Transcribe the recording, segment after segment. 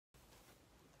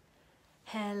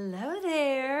Hello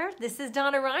there, this is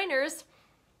Donna Reiners,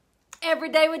 Every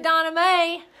Day with Donna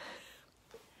Mae.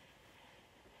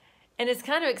 And it's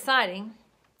kind of exciting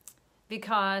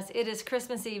because it is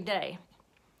Christmas Eve day.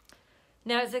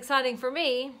 Now it's exciting for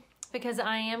me because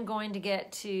I am going to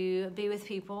get to be with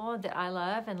people that I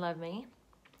love and love me.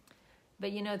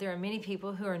 But you know, there are many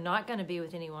people who are not going to be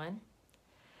with anyone,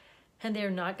 and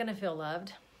they're not going to feel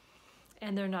loved,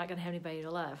 and they're not going to have anybody to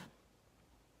love.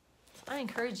 I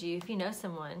encourage you, if you know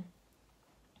someone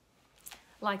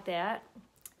like that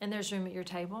and there's room at your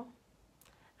table,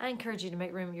 I encourage you to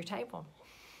make room at your table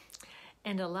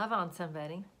and to love on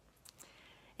somebody.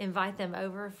 Invite them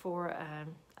over for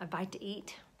a bite to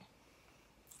eat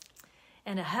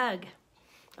and a hug.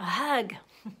 A hug.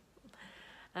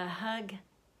 A hug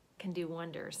can do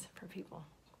wonders for people.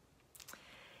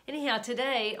 Anyhow,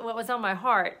 today what was on my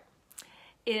heart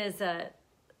is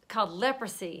called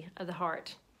Leprosy of the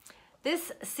Heart.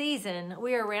 This season,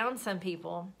 we are around some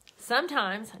people,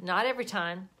 sometimes, not every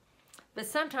time, but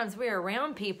sometimes we are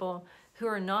around people who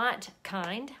are not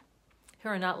kind, who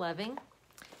are not loving.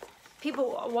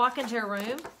 People walk into a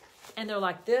room and they're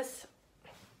like this,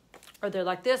 or they're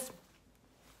like this,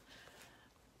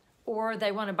 or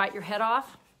they want to bite your head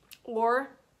off,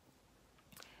 or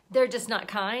they're just not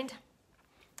kind,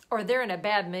 or they're in a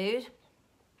bad mood,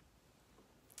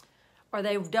 or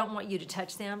they don't want you to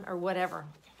touch them, or whatever.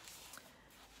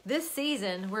 This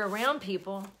season, we're around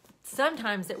people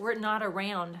sometimes that we're not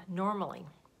around normally.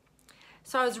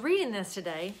 So I was reading this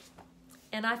today,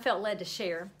 and I felt led to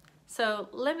share. So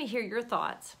let me hear your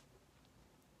thoughts.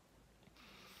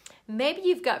 Maybe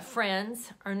you've got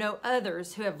friends or know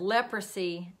others who have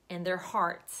leprosy in their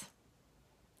hearts.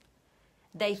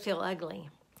 They feel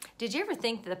ugly. Did you ever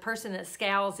think that the person that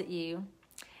scowls at you,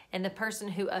 and the person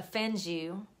who offends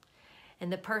you,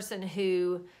 and the person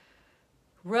who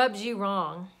rubs you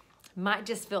wrong might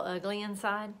just feel ugly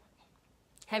inside?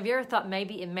 Have you ever thought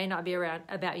maybe it may not be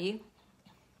about you?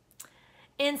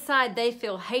 Inside, they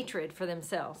feel hatred for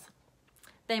themselves.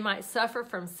 They might suffer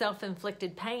from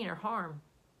self-inflicted pain or harm.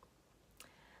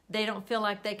 They don't feel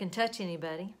like they can touch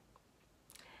anybody,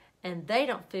 and they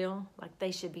don't feel like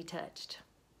they should be touched.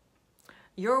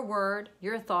 Your word,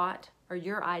 your thought, or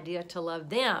your idea to love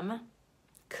them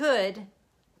could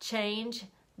change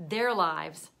their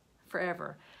lives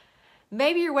forever.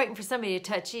 Maybe you're waiting for somebody to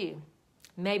touch you.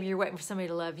 Maybe you're waiting for somebody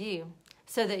to love you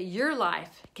so that your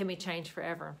life can be changed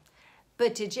forever.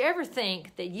 But did you ever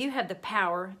think that you have the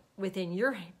power within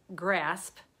your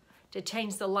grasp to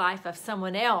change the life of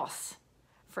someone else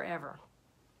forever?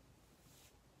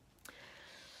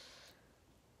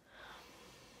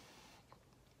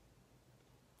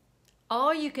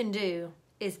 All you can do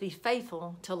is be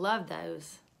faithful to love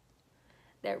those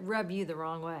that rub you the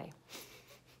wrong way.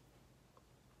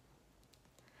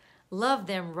 Love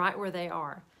them right where they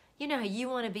are. You know how you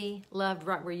want to be loved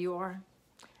right where you are?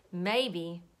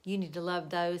 Maybe you need to love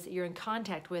those that you're in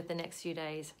contact with the next few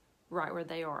days right where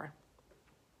they are.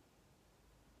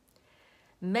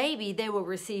 Maybe they will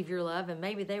receive your love and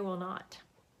maybe they will not.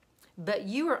 But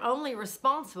you are only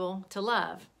responsible to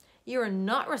love. You are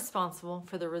not responsible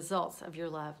for the results of your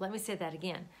love. Let me say that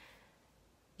again.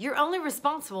 You're only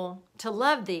responsible to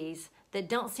love these that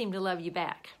don't seem to love you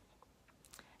back.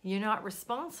 You're not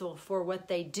responsible for what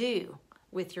they do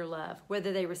with your love,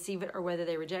 whether they receive it or whether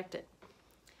they reject it.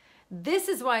 This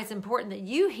is why it's important that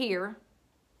you hear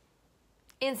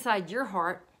inside your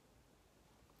heart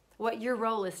what your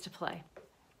role is to play.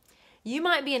 You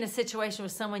might be in a situation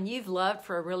with someone you've loved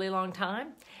for a really long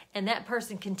time, and that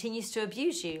person continues to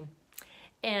abuse you.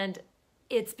 And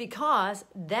it's because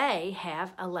they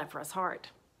have a leprous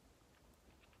heart.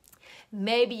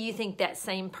 Maybe you think that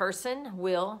same person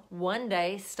will one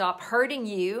day stop hurting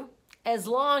you as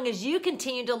long as you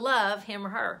continue to love him or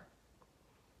her.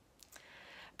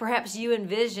 Perhaps you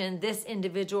envision this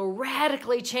individual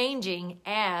radically changing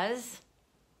as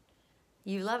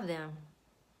you love them.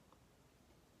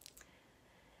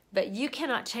 But you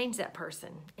cannot change that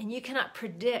person, and you cannot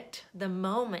predict the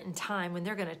moment in time when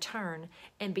they're going to turn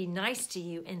and be nice to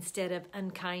you instead of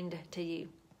unkind to you.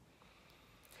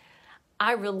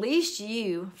 I release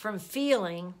you from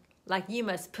feeling like you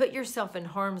must put yourself in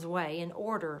harm's way in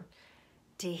order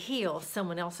to heal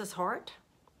someone else's heart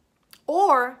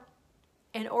or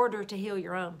in order to heal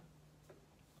your own.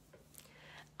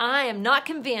 I am not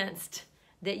convinced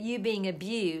that you being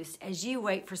abused as you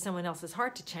wait for someone else's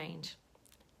heart to change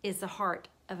is the heart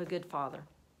of a good father.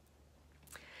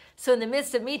 So in the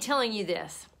midst of me telling you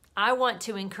this, I want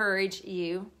to encourage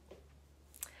you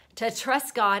to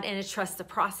trust God and to trust the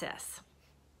process.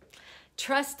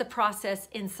 Trust the process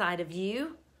inside of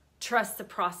you trust the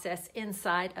process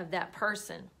inside of that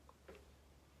person.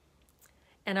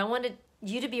 And I wanted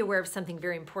you to be aware of something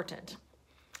very important.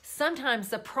 Sometimes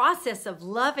the process of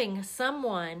loving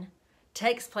someone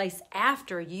takes place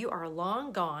after you are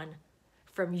long gone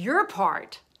from your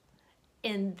part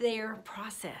in their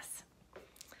process.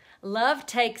 Love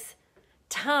takes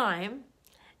time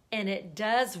and it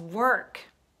does work,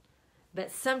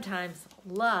 but sometimes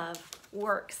love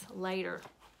works later.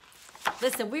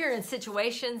 Listen, we are in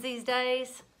situations these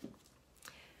days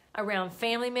around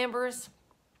family members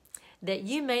that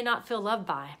you may not feel loved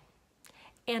by.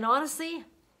 And honestly,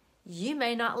 you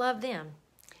may not love them.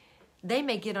 They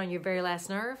may get on your very last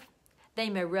nerve. They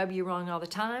may rub you wrong all the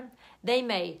time. They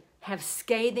may have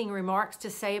scathing remarks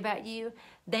to say about you.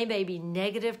 They may be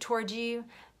negative towards you.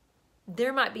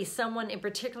 There might be someone in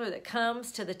particular that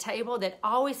comes to the table that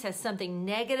always has something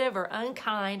negative or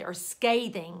unkind or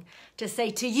scathing to say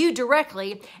to you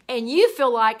directly, and you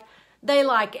feel like they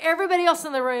like everybody else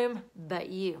in the room but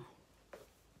you.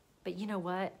 But you know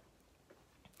what?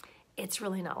 It's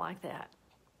really not like that.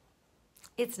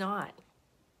 It's not.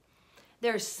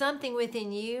 There's something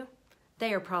within you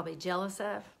they are probably jealous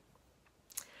of.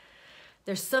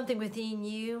 There's something within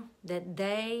you that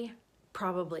they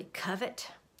probably covet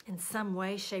in some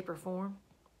way, shape, or form.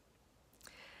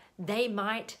 They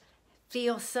might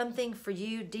feel something for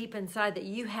you deep inside, that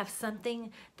you have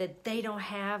something that they don't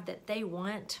have, that they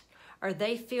want, or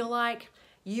they feel like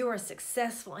you are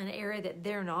successful in an area that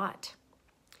they're not.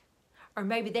 Or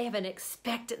maybe they have an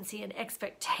expectancy, an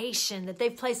expectation that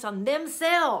they've placed on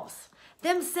themselves.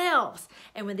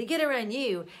 And when they get around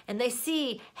you and they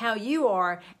see how you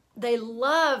are, they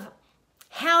love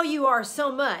how you are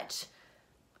so much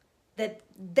that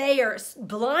they are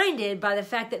blinded by the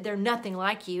fact that they're nothing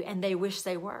like you and they wish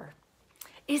they were.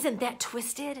 Isn't that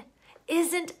twisted?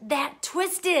 Isn't that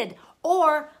twisted?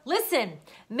 Or listen,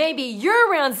 maybe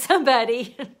you're around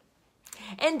somebody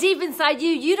and deep inside you,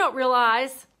 you don't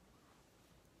realize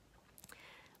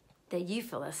that you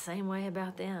feel the same way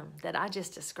about them that I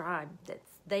just described, that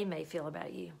they may feel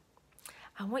about you.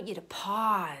 I want you to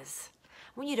pause.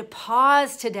 I want you to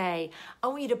pause today. I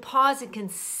want you to pause and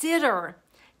consider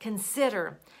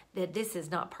that this is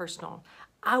not personal.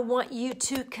 I want you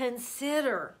to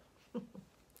consider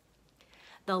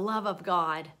the love of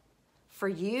God for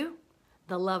you,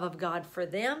 the love of God for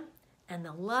them, and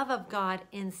the love of God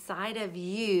inside of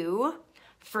you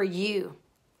for you.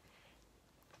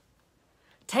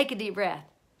 Take a deep breath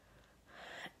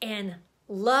and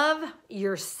love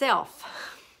yourself.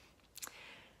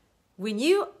 When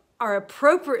you are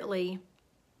appropriately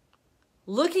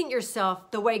looking at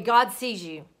yourself the way God sees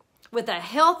you, with a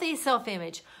healthy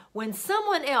self-image, when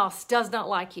someone else does not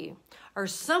like you, or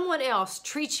someone else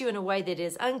treats you in a way that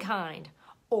is unkind,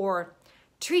 or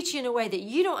treats you in a way that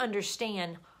you don't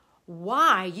understand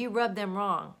why you rub them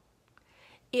wrong,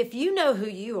 if you know who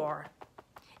you are,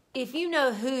 if you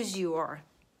know whose you are,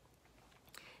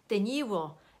 then you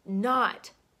will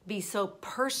not be so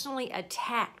personally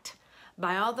attacked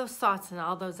by all those thoughts and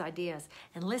all those ideas.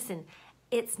 And listen,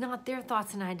 it's not their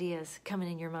thoughts and ideas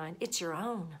coming in your mind. It's your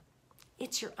own.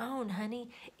 It's your own,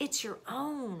 honey. It's your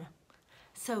own.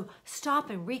 So stop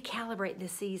and recalibrate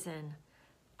this season.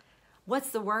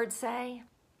 What's the word say?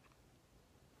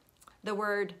 The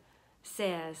word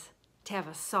says to have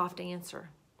a soft answer.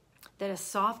 That a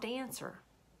soft answer,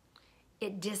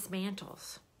 it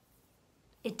dismantles.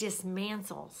 It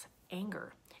dismantles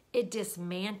anger. It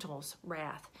dismantles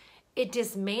wrath. It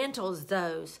dismantles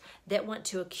those that want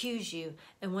to accuse you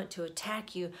and want to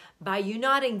attack you by you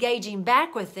not engaging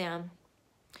back with them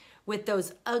with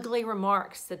those ugly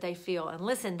remarks that they feel. And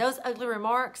listen, those ugly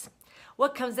remarks,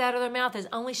 what comes out of their mouth is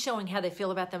only showing how they feel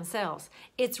about themselves.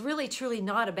 It's really, truly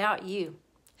not about you.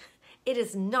 It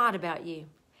is not about you.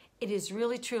 It is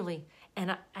really, truly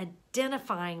an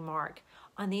identifying mark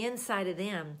on the inside of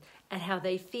them at how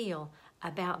they feel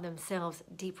about themselves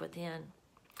deep within.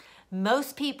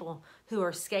 Most people who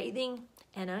are scathing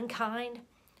and unkind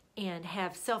and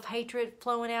have self-hatred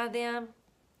flowing out of them,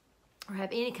 or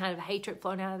have any kind of hatred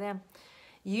flowing out of them,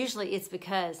 usually it's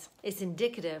because it's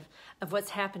indicative of what's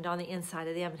happened on the inside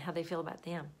of them and how they feel about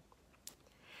them.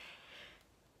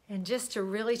 And just to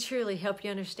really, truly help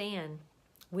you understand,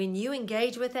 when you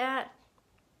engage with that,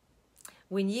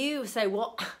 when you say,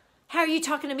 well, how are you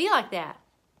talking to me like that?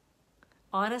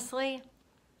 Honestly,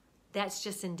 that's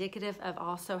just indicative of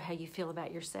also how you feel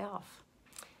about yourself.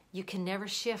 You can never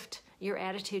shift your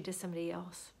attitude to somebody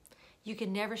else. You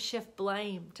can never shift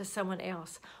blame to someone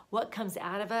else. What comes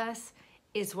out of us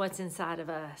is what's inside of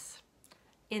us.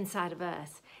 Inside of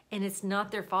us. And it's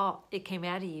not their fault it came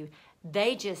out of you.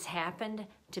 They just happened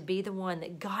to be the one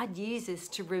that God uses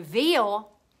to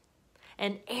reveal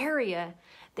an area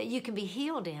that you can be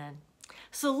healed in.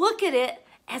 So look at it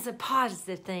as a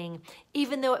positive thing,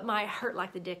 even though it might hurt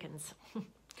like the dickens.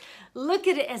 Look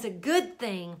at it as a good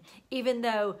thing, even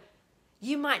though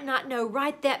you might not know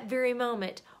right that very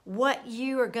moment what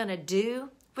you are going to do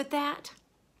with that.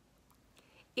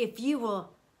 If you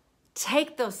will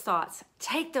take those thoughts,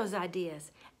 take those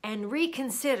ideas, and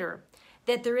reconsider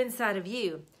that they're inside of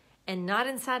you and not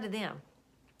inside of them,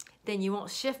 then you won't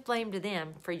shift blame to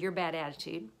them for your bad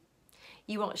attitude.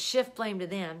 You won't shift blame to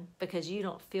them because you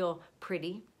don't feel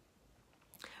pretty,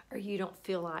 or you don't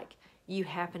feel like you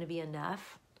happen to be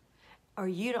enough, or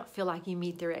you don't feel like you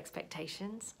meet their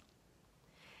expectations.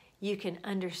 You can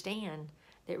understand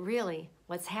that really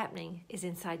what's happening is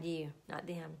inside you, not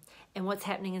them. And what's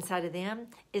happening inside of them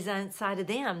is inside of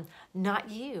them, not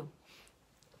you.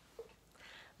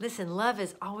 Listen, love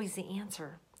is always the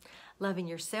answer. Loving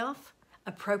yourself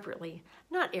appropriately,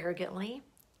 not arrogantly,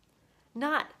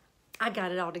 not, I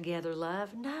got it all together,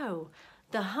 love. No,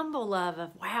 the humble love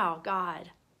of, wow, God,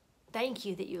 thank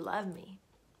you that you love me.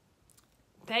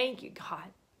 Thank you, God,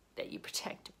 that you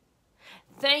protect me.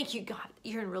 Thank you, God, that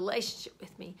you're in relationship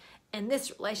with me. And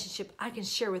this relationship I can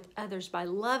share with others by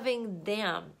loving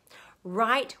them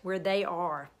right where they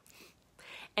are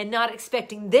and not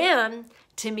expecting them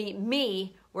to meet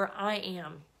me where I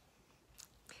am.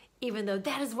 Even though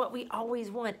that is what we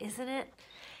always want, isn't it?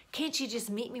 Can't you just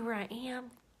meet me where I am?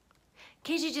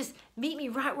 Can't you just meet me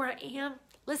right where I am?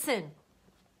 Listen,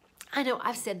 I know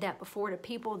I've said that before to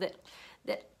people that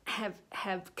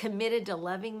have committed to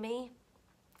loving me.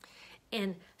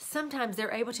 And sometimes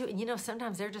they're able to, and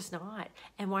sometimes they're just not.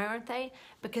 And why aren't they?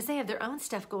 Because they have their own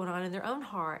stuff going on in their own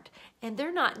heart. And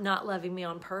they're not loving me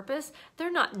on purpose.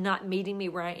 They're not meeting me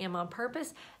where I am on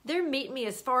purpose. They're meeting me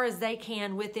as far as they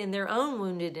can within their own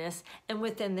woundedness and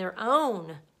within their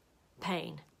own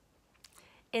pain.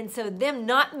 And so them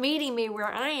not meeting me where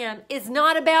I am is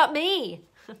not about me.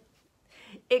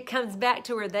 It comes back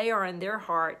to where they are in their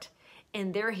heart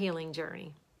and their healing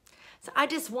journey. So I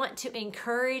just want to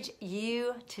encourage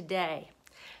you today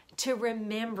to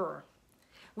remember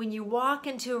when you walk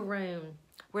into a room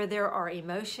where there are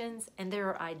emotions and there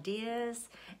are ideas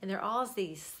and there are all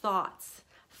these thoughts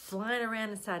flying around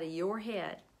inside of your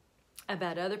head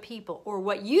about other people or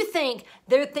what you think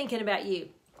they're thinking about you.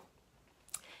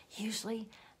 Usually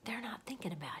they're not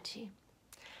thinking about you.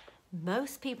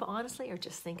 Most people, honestly, are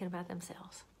just thinking about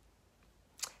themselves.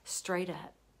 Straight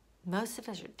up. Most of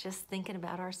us are just thinking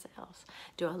about ourselves.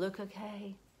 Do I look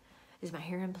okay? Is my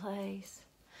hair in place?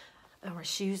 Are my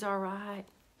shoes all right?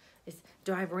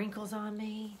 Do I have wrinkles on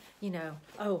me?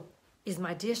 Oh, is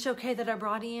my dish okay that I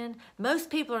brought in?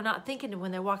 Most people are not thinking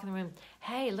when they walk in the room,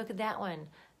 hey, look at that one.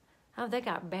 Oh, they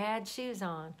got bad shoes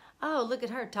on. Oh, look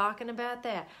at her talking about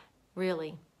that.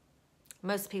 Really,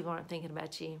 most people aren't thinking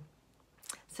about you.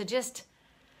 So just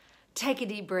take a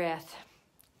deep breath.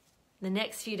 The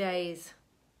next few days,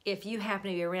 if you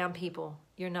happen to be around people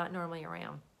you're not normally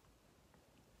around,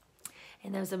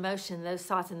 and those emotions, those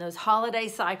thoughts, and those holiday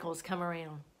cycles come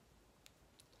around,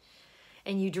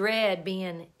 and you dread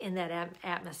being in that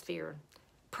atmosphere,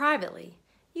 privately,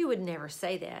 you would never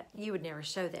say that. You would never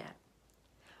show that.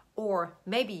 Or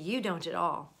maybe you don't at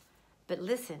all. But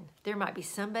listen, there might be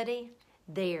somebody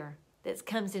there that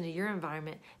comes into your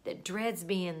environment that dreads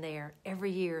being there every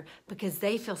year because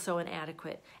they feel so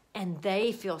inadequate and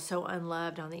they feel so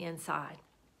unloved on the inside.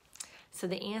 So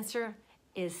the answer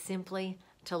is simply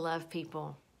to love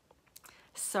people,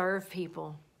 serve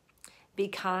people, be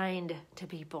kind to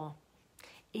people,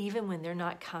 even when they're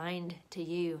not kind to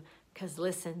you. Because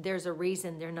listen, there's a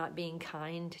reason they're not being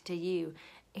kind to you,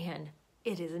 and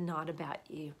it is not about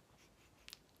you.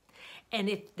 And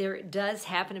if there does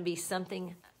happen to be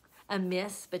something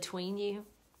amiss between you,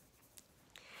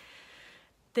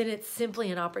 then it's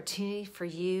simply an opportunity for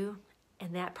you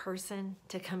and that person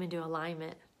to come into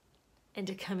alignment and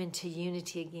to come into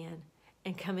unity again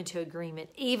and come into agreement,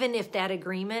 even if that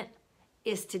agreement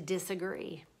is to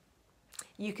disagree.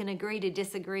 You can agree to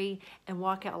disagree and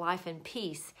walk out life in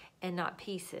peace and not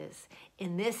pieces.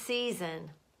 In this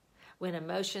season, when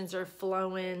emotions are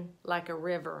flowing like a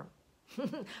river,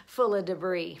 full of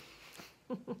debris,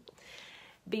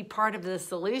 be part of the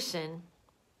solution,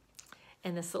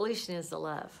 and the solution is the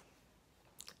love.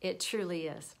 It truly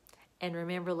is. And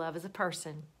remember, love is a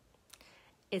person.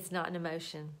 It's not an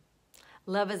emotion.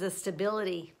 Love is a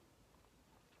stability.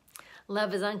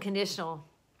 Love is unconditional.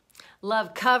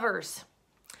 Love covers.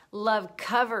 Love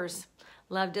covers.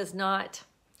 Love does not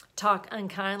talk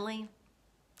unkindly,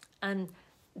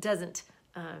 doesn't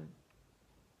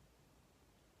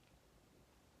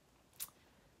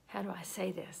how do I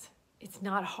say this? It's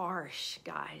not harsh,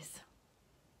 guys.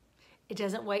 It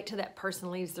doesn't wait till that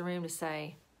person leaves the room to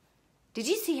say, did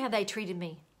you see how they treated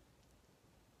me?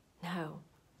 No.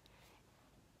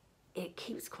 It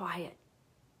keeps quiet.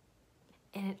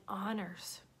 And it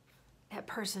honors that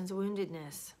person's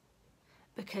woundedness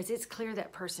because it's clear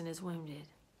that person is wounded.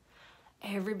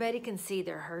 Everybody can see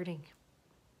they're hurting.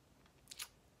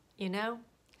 You know,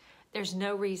 there's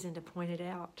no reason to point it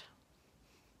out.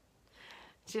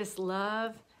 Just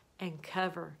love and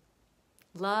cover.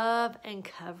 Love and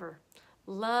cover.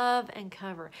 Love and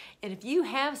cover. And if you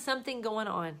have something going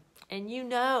on and you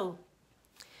know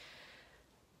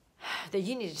that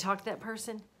you need to talk to that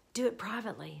person, do it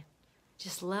privately.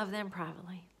 Just love them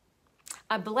privately.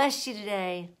 I bless you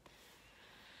today.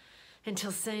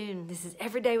 Until soon, this is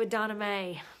Every Day with Donna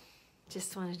Mae.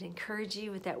 Just wanted to encourage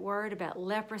you with that word about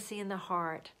leprosy in the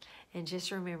heart. And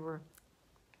just remember,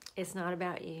 it's not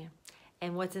about you.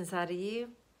 And what's inside of you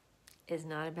is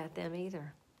not about them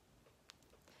either.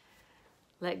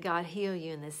 Let God heal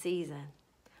you in this season.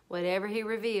 Whatever He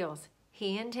reveals,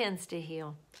 He intends to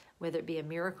heal, whether it be a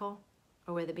miracle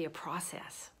or whether it be a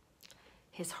process.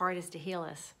 His heart is to heal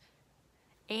us.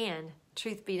 And,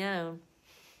 truth be known,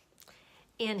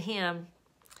 in Him,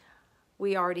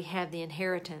 we already have the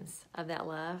inheritance of that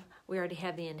love. We already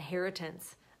have the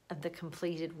inheritance of the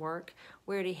completed work.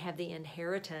 We already have the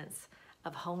inheritance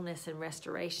of wholeness and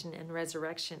restoration and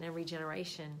resurrection and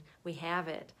regeneration. We have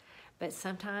it. But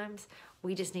sometimes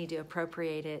we just need to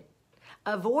appropriate it.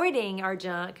 Avoiding our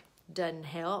junk doesn't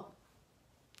help.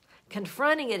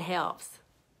 Confronting it helps.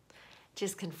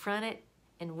 Just confront it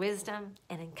in wisdom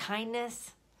and in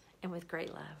kindness and with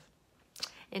great love.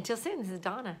 Until soon, this is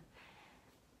Donna.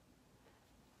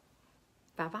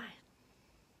 Bye-bye.